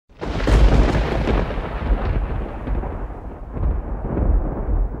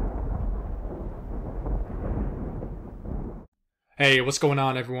Hey, what's going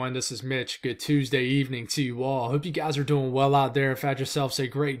on, everyone? This is Mitch. Good Tuesday evening to you all. Hope you guys are doing well out there. Have had yourselves a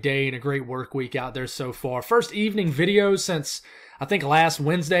great day and a great work week out there so far. First evening video since I think last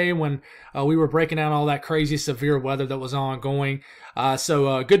Wednesday when we were breaking down all that crazy severe weather that was ongoing.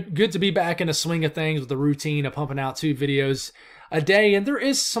 Good to be back in the swing of things with the routine of pumping out 2 videos a day, and there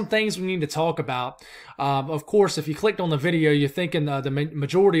is some things we need to talk about. Of course, if you clicked on the video, you're thinking the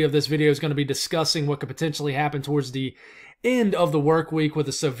majority of this video is going to be discussing what could potentially happen towards the end of the work week with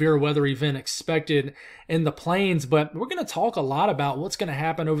a severe weather event expected in the plains, but we're going to talk a lot about what's going to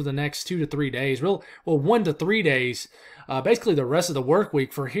happen over the next 2 to 3 days, 1 to 3 days, basically the rest of the work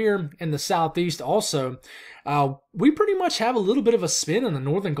week. For here in the southeast also, we pretty much have a little bit of a spin in the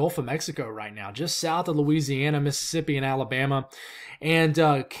northern Gulf of Mexico right now, just south of Louisiana, Mississippi, and Alabama. And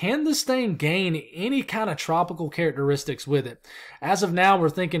can this thing gain any kind of tropical characteristics with it? As of now,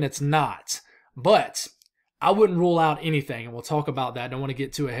 we're thinking it's not, but I wouldn't rule out anything, and we'll talk about that. I don't want to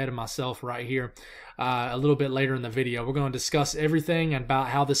get too ahead of myself right here. A little bit later in the video, we're going to discuss everything about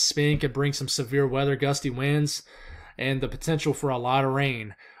how this spin could bring some severe weather, gusty winds, and the potential for a lot of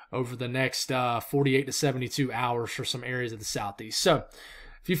rain over the next 48 to 72 hours for some areas of the southeast. So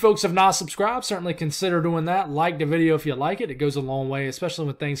if you folks have not subscribed, certainly consider doing that. Like the video if you like it. It goes a long way, especially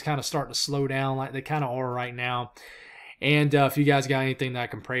when things kind of start to slow down like they kind of are right now. And if you guys got anything that I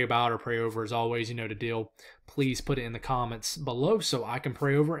can pray about or pray over, as always, you know the deal. Please put it in the comments below so I can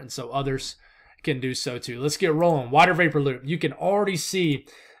pray over it and so others can do so too. Let's get rolling. Water vapor loop. You can already see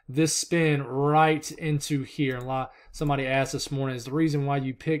this spin right into here. Somebody asked this morning, is the reason why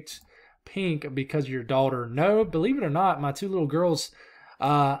you picked pink because of your daughter? No, believe it or not, my 2 little girls,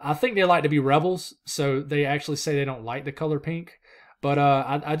 I think they like to be rebels, so they actually say they don't like the color pink. But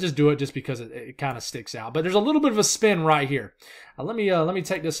I just do it just because it kind of sticks out. But there's a little bit of a spin right here. Let me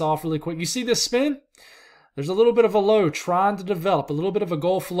take this off really quick. You see this spin? There's a little bit of a low trying to develop, a little bit of a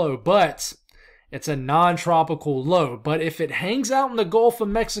Gulf low, but it's a non-tropical low. But if it hangs out in the Gulf of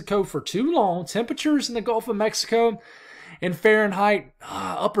Mexico for too long, temperatures in the Gulf of Mexico in Fahrenheit,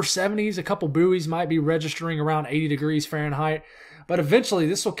 upper 70s, a couple buoys might be registering around 80 degrees Fahrenheit. But eventually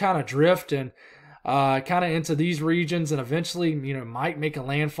this will kind of drift and kind of into these regions, and eventually, might make a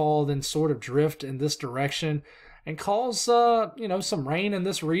landfall, then sort of drift in this direction and cause, some rain in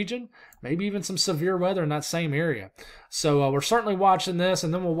this region, maybe even some severe weather in that same area. So we're certainly watching this,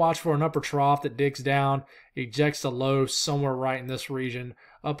 and then we'll watch for an upper trough that digs down, ejects a low somewhere right in this region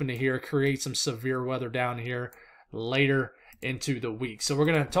up into here, creates some severe weather down here later into the week. So we're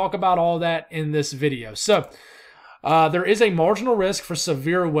going to talk about all that in this video. So there is a marginal risk for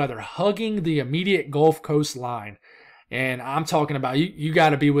severe weather hugging the immediate Gulf Coast line. And I'm talking about you got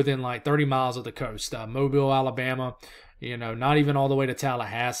to be within like 30 miles of the coast. Mobile, Alabama, not even all the way to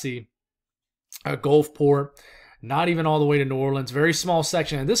Tallahassee, Gulfport, not even all the way to New Orleans. Very small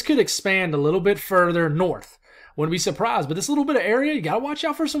section. And this could expand a little bit further north. Wouldn't be surprised. But this little bit of area, you got to watch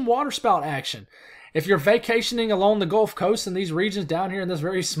out for some waterspout action. If you're vacationing along the Gulf Coast in these regions down here in this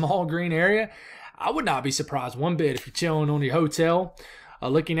very small green area, I would not be surprised one bit if you're chilling on your hotel,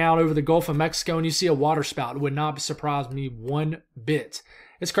 looking out over the Gulf of Mexico and you see a waterspout. It would not surprise me one bit.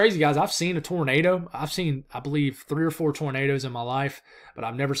 It's crazy, guys. I've seen a tornado. I've seen, I believe, 3 or 4 tornadoes in my life, but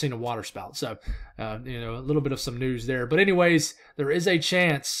I've never seen a waterspout. So, a little bit of some news there. But anyways, there is a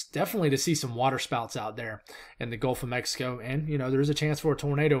chance definitely to see some waterspouts out there in the Gulf of Mexico. And, there is a chance for a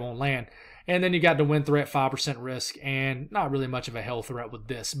tornado on land. And then you got the wind threat, 5% risk, and not really much of a hail threat with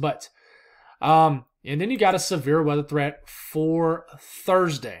this. But and then you got a severe weather threat for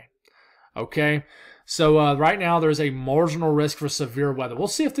Thursday. Okay, so right now there's a marginal risk for severe weather. We'll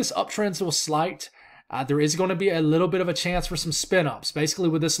see if this uptrend to a slight. There is going to be a little bit of a chance for some spin ups, basically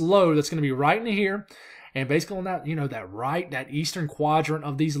with this low that's going to be right in here, and basically on that, that eastern quadrant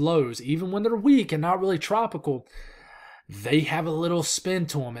of these lows, even when they're weak and not really tropical, they have a little spin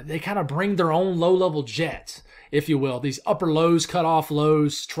to them, and they kind of bring their own low-level jet, if you will. These upper lows, cut-off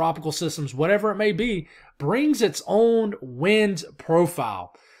lows, tropical systems, whatever it may be, brings its own wind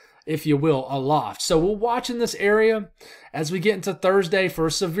profile, if you will, aloft. So we'll watch in this area as we get into Thursday for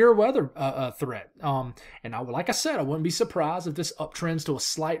a severe weather threat. Like I said, I wouldn't be surprised if this uptrends to a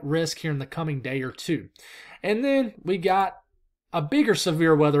slight risk here in the coming day or two. And then we got a bigger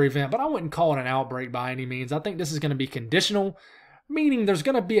severe weather event, but I wouldn't call it an outbreak by any means. I think this is going to be conditional, meaning there's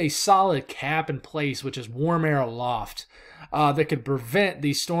going to be a solid cap in place, which is warm air aloft, that could prevent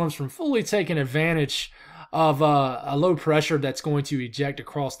these storms from fully taking advantage of a low pressure that's going to eject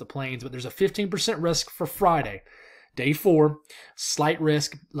across the plains. But there's a 15% risk for Friday, day 4, slight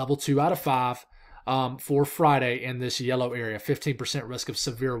risk, level 2 out of 5. for Friday in this yellow area. 15% risk of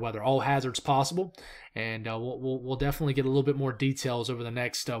severe weather. All hazards possible. And we'll definitely get a little bit more details over the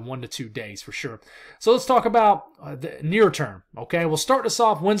next 1 to 2 days for sure. So let's talk about the near term. Okay, we'll start this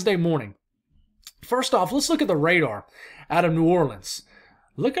off Wednesday morning. First off, let's look at the radar out of New Orleans.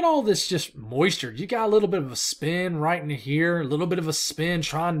 Look at all this just moisture. You got a little bit of a spin right into here, a little bit of a spin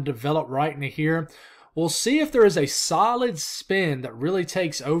trying to develop right into here. We'll see if there is a solid spin that really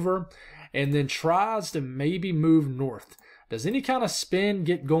takes over and then tries to maybe move north. Does any kind of spin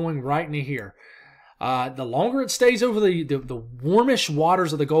get going right into here? The longer it stays over the warmish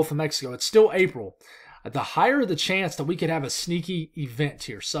waters of the Gulf of Mexico, it's still April, the higher the chance that we could have a sneaky event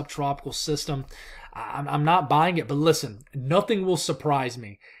here, subtropical system. I'm not buying it, but listen, nothing will surprise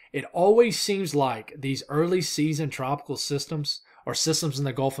me. It always seems like these early season tropical systems or systems in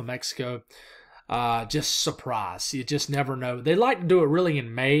the Gulf of Mexico just surprise. You just never know. They like to do it really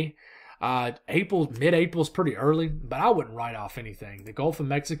in May. Mid-April is pretty early, but I wouldn't write off anything. The Gulf of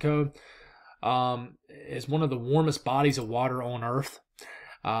Mexico is one of the warmest bodies of water on Earth.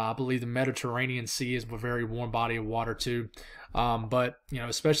 I believe the Mediterranean Sea is a very warm body of water too. But,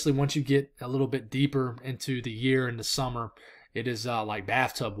 especially once you get a little bit deeper into the year and the summer, it is like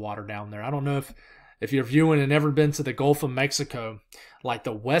bathtub water down there. I don't know if you're viewing and never been to the Gulf of Mexico, like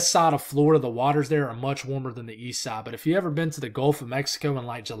the west side of Florida, the waters there are much warmer than the east side. But if you ever been to the Gulf of Mexico in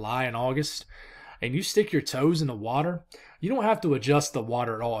like July and August, and you stick your toes in the water, you don't have to adjust the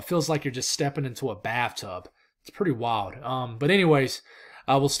water at all. It feels like you're just stepping into a bathtub. It's pretty wild. But anyways,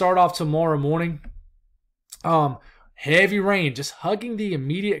 we'll start off tomorrow morning. Heavy rain just hugging the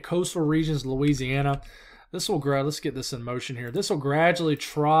immediate coastal regions of Louisiana. Let's get this in motion here. This will gradually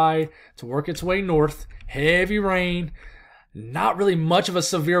try to work its way north. Heavy rain. Not really much of a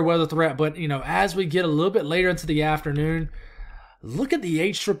severe weather threat, but, as we get a little bit later into the afternoon, look at the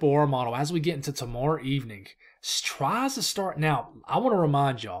HRRR model as we get into tomorrow evening. Tries to start. Now, I want to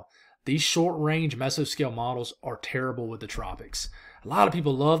remind y'all, these short-range mesoscale models are terrible with the tropics. A lot of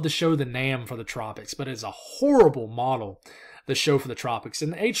people love to show the NAM for the tropics, but it's a horrible model to show for the tropics.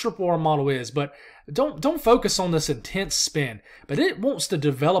 And the HRRR model is, but don't focus on this intense spin. But it wants to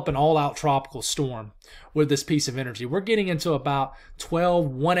develop an all-out tropical storm with this piece of energy. We're getting into about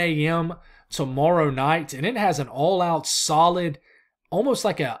 1 a.m. tomorrow night, and it has an all-out solid, almost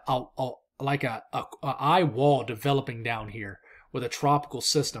like a eye wall developing down here with a tropical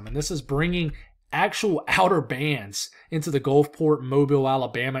system. And this is bringing actual outer bands into the Gulfport, Mobile,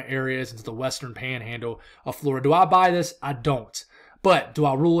 Alabama areas, into the western panhandle of Florida. Do I buy this? I don't. But do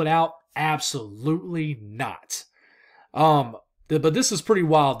I rule it out? Absolutely not. But this is pretty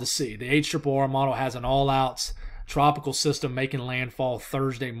wild to see. The HRRR model has an all-out tropical system making landfall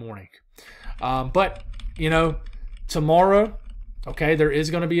Thursday morning. But, tomorrow, okay, there is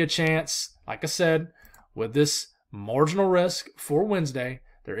going to be a chance, like I said, with this marginal risk for Wednesday,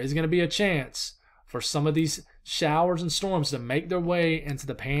 there is going to be a chance for some of these showers and storms to make their way into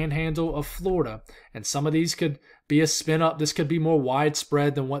the panhandle of Florida. And some of these could be a spin up. This could be more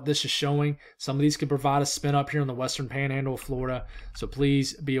widespread than what this is showing. Some of these could provide a spin up here in the western panhandle of Florida. So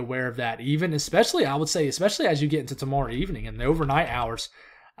please be aware of that. Especially as you get into tomorrow evening and the overnight hours,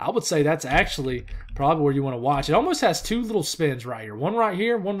 I would say that's actually probably where you want to watch. It almost has two little spins right here. One right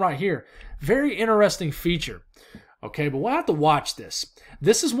here, one right here. Very interesting feature. Okay, but we'll have to watch this.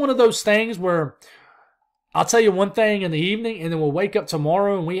 This is one of those things where I'll tell you one thing in the evening, and then we'll wake up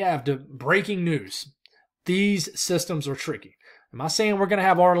tomorrow and we have the breaking news. These systems are tricky. Am I saying we're going to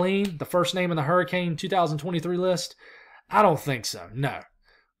have Arlene, the first name in the Hurricane 2023 list? I don't think so, no.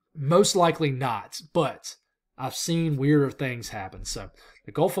 Most likely not, but I've seen weirder things happen. So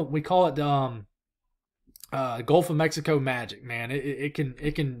the Gulf of, we call it the Gulf of Mexico magic, man. It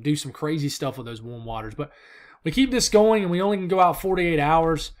can do some crazy stuff with those warm waters. But we keep this going, and we only can go out 48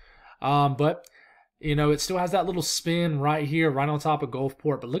 hours. But it still has that little spin right here, right on top of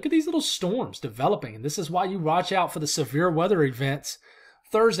Gulfport. But look at these little storms developing. And this is why you watch out for the severe weather events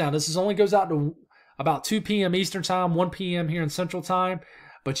Thursday. Now, this only goes out to about 2 p.m. Eastern time, 1 p.m. here in Central time.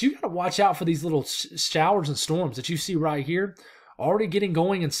 But you got to watch out for these little showers and storms that you see right here. Already getting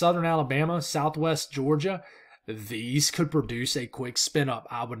going in southern Alabama, southwest Georgia. These could produce a quick spin up.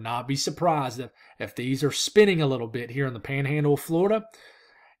 I would not be surprised if these are spinning a little bit here in the panhandle of Florida,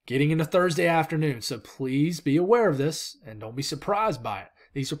 getting into Thursday afternoon. So please be aware of this and don't be surprised by it.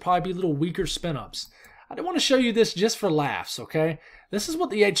 These will probably be little weaker spin ups. I didn't want to show you this just for laughs, okay? This is what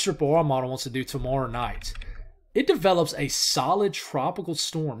the HRRR model wants to do tomorrow night. It develops a solid tropical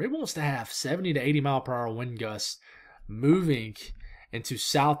storm. It wants to have 70 to 80 mile per hour wind gusts moving into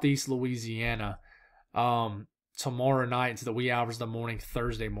southeast Louisiana tomorrow night into the wee hours of the morning,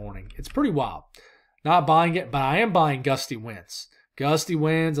 Thursday morning. It's pretty wild. Not buying it, but I am buying gusty winds. Gusty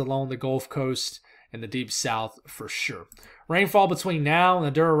winds along the Gulf Coast and the deep south for sure. Rainfall between now and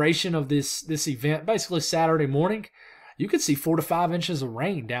the duration of this event, basically Saturday morning, you could see 4 to 5 inches of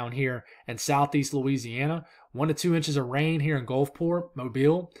rain down here in southeast Louisiana. 1 to 2 inches of rain here in Gulfport,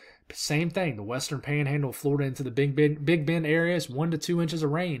 Mobile. Same thing, the western panhandle of Florida into the Big Bend areas, 1 to 2 inches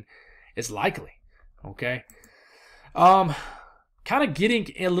of rain is likely. Okay. Kind of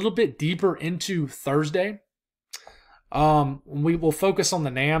getting a little bit deeper into Thursday. We will focus on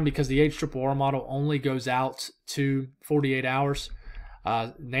the NAM because the HRRR model only goes out to 48 hours.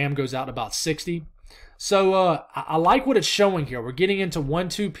 NAM goes out to about 60. So I like what it's showing here. We're getting into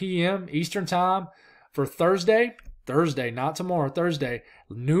 1-2 p.m. Eastern time for Thursday. Thursday, not tomorrow, Thursday.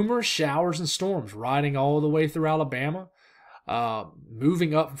 Numerous showers and storms riding all the way through Alabama,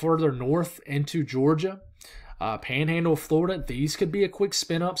 moving up further north into Georgia, panhandle of Florida. These could be a quick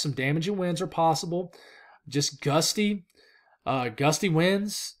spin up. Some damaging winds are possible. Just gusty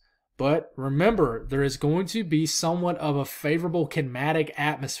winds. But remember, there is going to be somewhat of a favorable climatic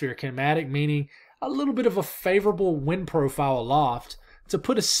atmosphere. Climatic meaning a little bit of a favorable wind profile aloft to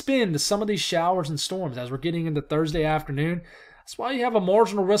put a spin to some of these showers and storms as we're getting into Thursday afternoon. That's why you have a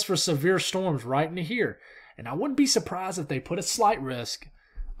marginal risk for severe storms right into here. And I wouldn't be surprised if they put a slight risk,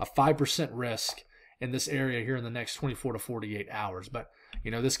 a 5% risk in this area here in the next 24 to 48 hours. But,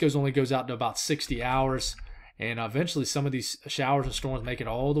 this only goes out to about 60 hours. And eventually some of these showers and storms make it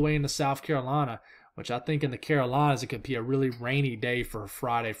all the way into South Carolina, which I think in the Carolinas it could be a really rainy day for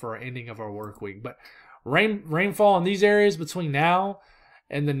Friday for our ending of our work week. But rainfall in these areas between now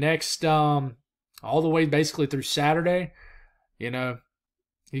and the next, all the way basically through Saturday, you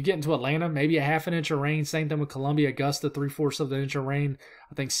get into Atlanta, maybe a half an inch of rain. Same thing with Columbia, Augusta, 3/4 of an inch of rain.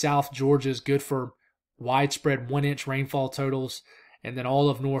 I think South Georgia is good for widespread 1 inch rainfall totals. And then all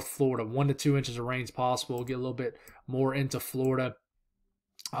of North Florida, 1 to 2 inches of rain is possible. We'll get a little bit more into Florida.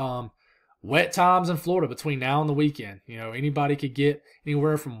 Wet times in Florida between now and the weekend. Anybody could get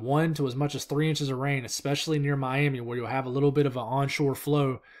anywhere from 1 to as much as 3 inches of rain, especially near Miami, where you'll have a little bit of an onshore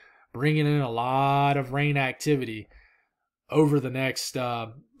flow, bringing in a lot of rain activity over the next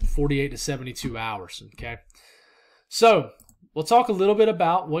 48 to 72 hours. Okay, so we'll talk a little bit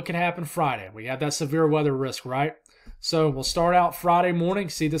about what can happen Friday. We have that severe weather risk, right? So we'll start out Friday morning.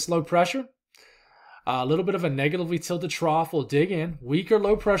 See this low pressure? A little bit of a negatively tilted trough will dig in. Weaker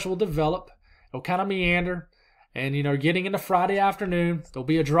low pressure will develop. It'll kind of meander. And, getting into Friday afternoon, there'll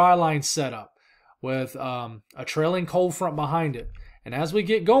be a dry line set up with a trailing cold front behind it. And as we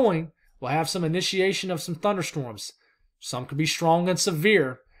get going, we'll have some initiation of some thunderstorms. Some could be strong and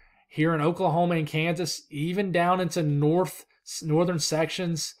severe here in Oklahoma and Kansas, even down into northern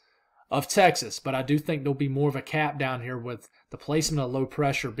sections of Texas. But I do think there'll be more of a cap down here with the placement of low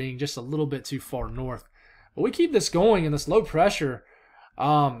pressure being just a little bit too far north. But we keep this going, and this low pressure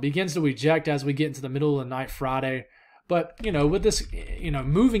begins to eject as we get into the middle of the night Friday. But, with this,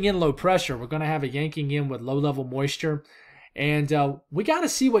 moving in low pressure, we're going to have a yanking in with low-level moisture. And we got to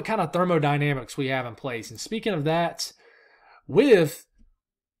see what kind of thermodynamics we have in place. And speaking of that, with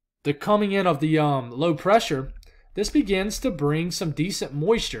the coming in of the low pressure, this begins to bring some decent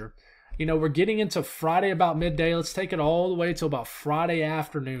moisture. We're getting into Friday about midday. Let's take it all the way to about Friday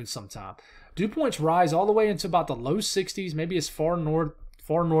afternoon sometime. Dew points rise all the way into about the low 60s, maybe as far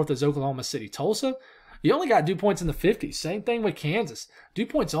north as Oklahoma City. Tulsa, you only got dew points in the 50s. Same thing with Kansas. Dew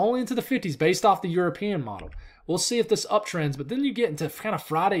points only into the 50s based off the European model. We'll see if this uptrends, but then you get into kind of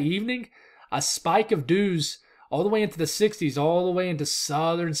Friday evening, a spike of dews all the way into the 60s, all the way into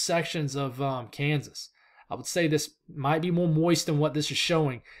southern sections of Kansas. I would say this might be more moist than what this is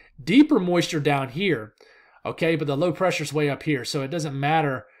showing. Deeper moisture down here, okay, but the low pressure's way up here, so it doesn't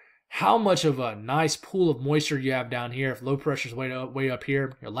matter how much of a nice pool of moisture you have down here. If low pressure's way up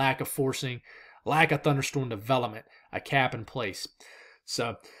here, your lack of forcing, lack of thunderstorm development, a cap in place.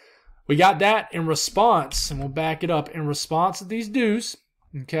 So we got that in response, and we'll back it up in response to these dews,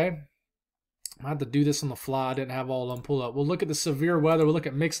 okay? I have to do this on the fly. I didn't have all of them pulled up. We'll look at the severe weather. We'll look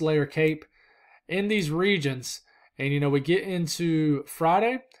at mixed layer CAPE in these regions, and we get into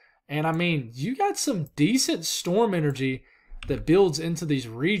Friday. And I mean, you got some decent storm energy that builds into these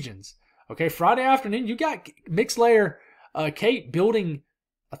regions. Okay, Friday afternoon, you got mixed layer CAPE building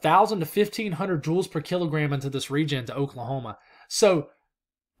 1,000 to 1,500 joules per kilogram into this region, into Oklahoma. So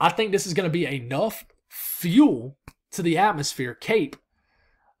I think this is going to be enough fuel to the atmosphere, CAPE,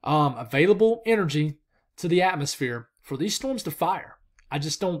 available energy to the atmosphere for these storms to fire. I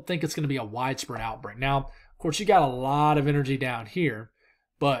just don't think it's going to be a widespread outbreak. Now, of course, you got a lot of energy down here,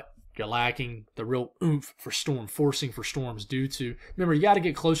 but you're lacking the real oomph for storm forcing for storms due to, remember, you got to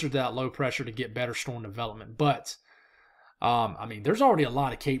get closer to that low pressure to get better storm development. But, I mean, there's already a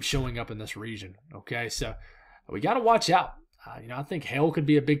lot of capes showing up in this region, okay? So we got to watch out. I think hail could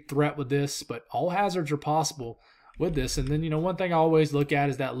be a big threat with this, but all hazards are possible with this. And then, one thing I always look at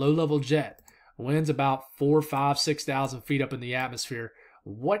is that low-level jet. Winds about 4,000, 5,000, 6,000 feet up in the atmosphere.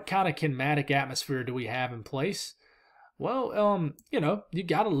 What kind of kinematic atmosphere do we have in place? Well, you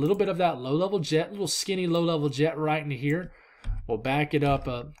got a little bit of that low-level jet, little skinny low-level jet right in here. We'll back it up.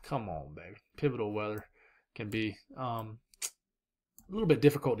 Come on, baby. Pivotal weather can be a little bit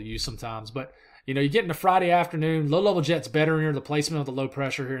difficult to use sometimes, but you get into Friday afternoon, low-level jet's better near the placement of the low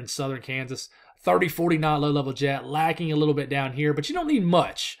pressure here in southern Kansas. 30, 40 knot low-level jet, lacking a little bit down here, but you don't need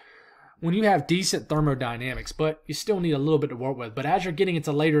much when you have decent thermodynamics, but you still need a little bit to work with. But as you're getting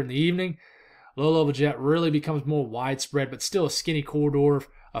into later in the evening, low-level jet really becomes more widespread, but still a skinny corridor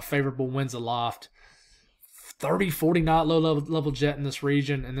of favorable winds aloft. 30, 40 knot low-level jet in this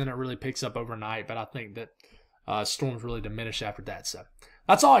region, and then it really picks up overnight, but I think that storms really diminish after that. So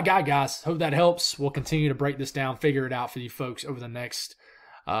that's all I got, guys. Hope that helps. We'll continue to break this down, figure it out for you folks over the next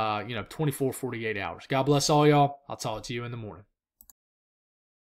 24, 48 hours. God bless all y'all. I'll talk to you in the morning.